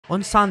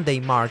On Sunday,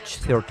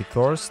 March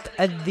 31st,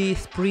 at the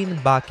Spring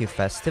Baki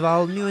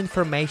Festival, new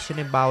information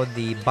about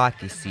the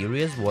Baki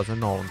series was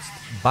announced.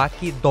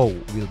 Baki Dou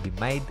will be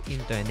made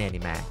into an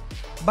anime.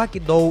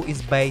 Baki Dou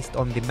is based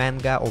on the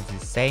manga of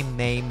the same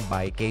name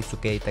by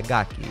Keisuke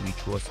Itagaki,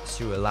 which was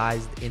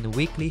serialized in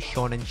Weekly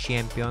Shonen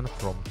Champion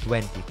from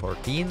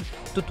 2014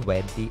 to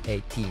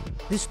 2018.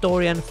 The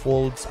story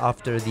unfolds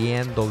after the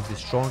end of the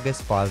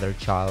strongest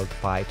father-child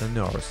fight on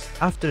Earth.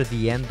 After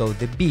the end of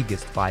the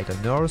biggest fight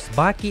on Earth,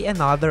 Baki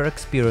and other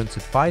experienced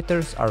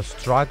fighters are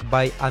struck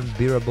by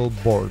unbearable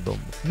boredom.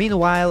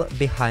 Meanwhile,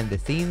 behind the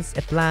scenes,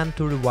 a plan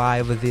to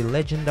revive the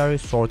legendary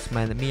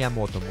swordsman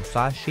Miyamoto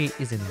Musashi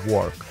is in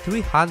work.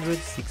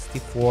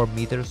 364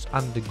 meters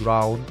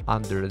underground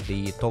under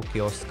the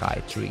Tokyo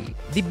Sky Tree.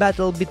 The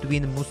battle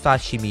between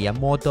Musashi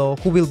Miyamoto,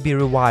 who will be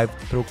revived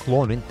through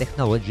cloning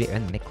technology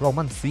and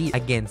necromancy,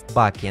 against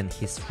Baki and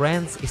his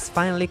friends is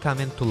finally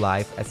coming to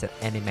life as an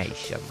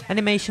animation.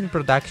 Animation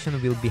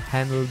production will be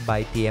handled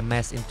by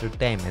TMS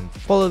Entertainment,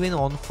 following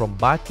on from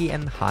Baki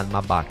and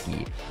Hanma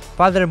Baki.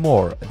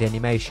 Furthermore, the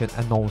animation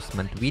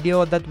announcement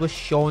video that was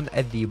shown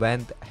at the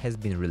event has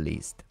been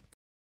released.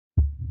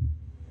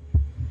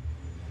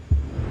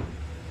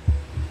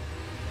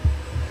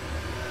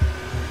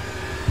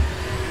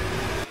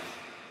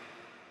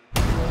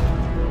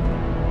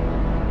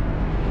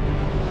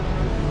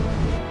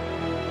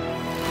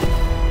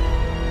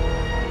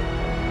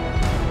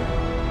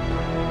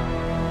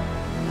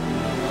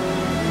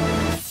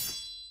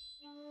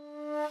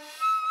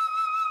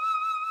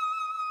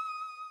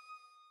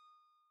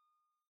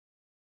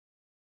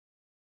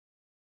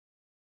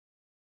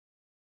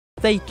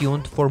 Stay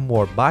tuned for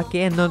more Baki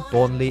and not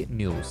only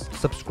news.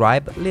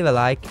 Subscribe, leave a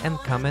like and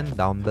comment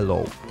down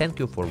below. Thank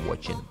you for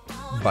watching.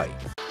 Bye.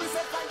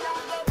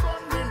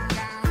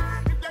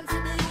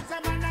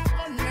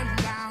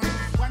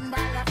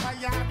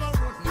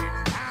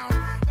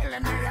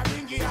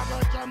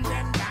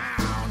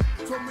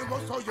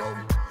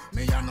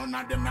 Me and none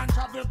of them not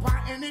travel for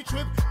any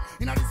trip.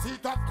 In the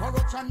seat of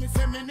corruption, me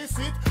say me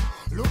sit.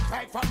 Look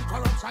like from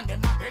corruption,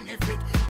 them a benefit.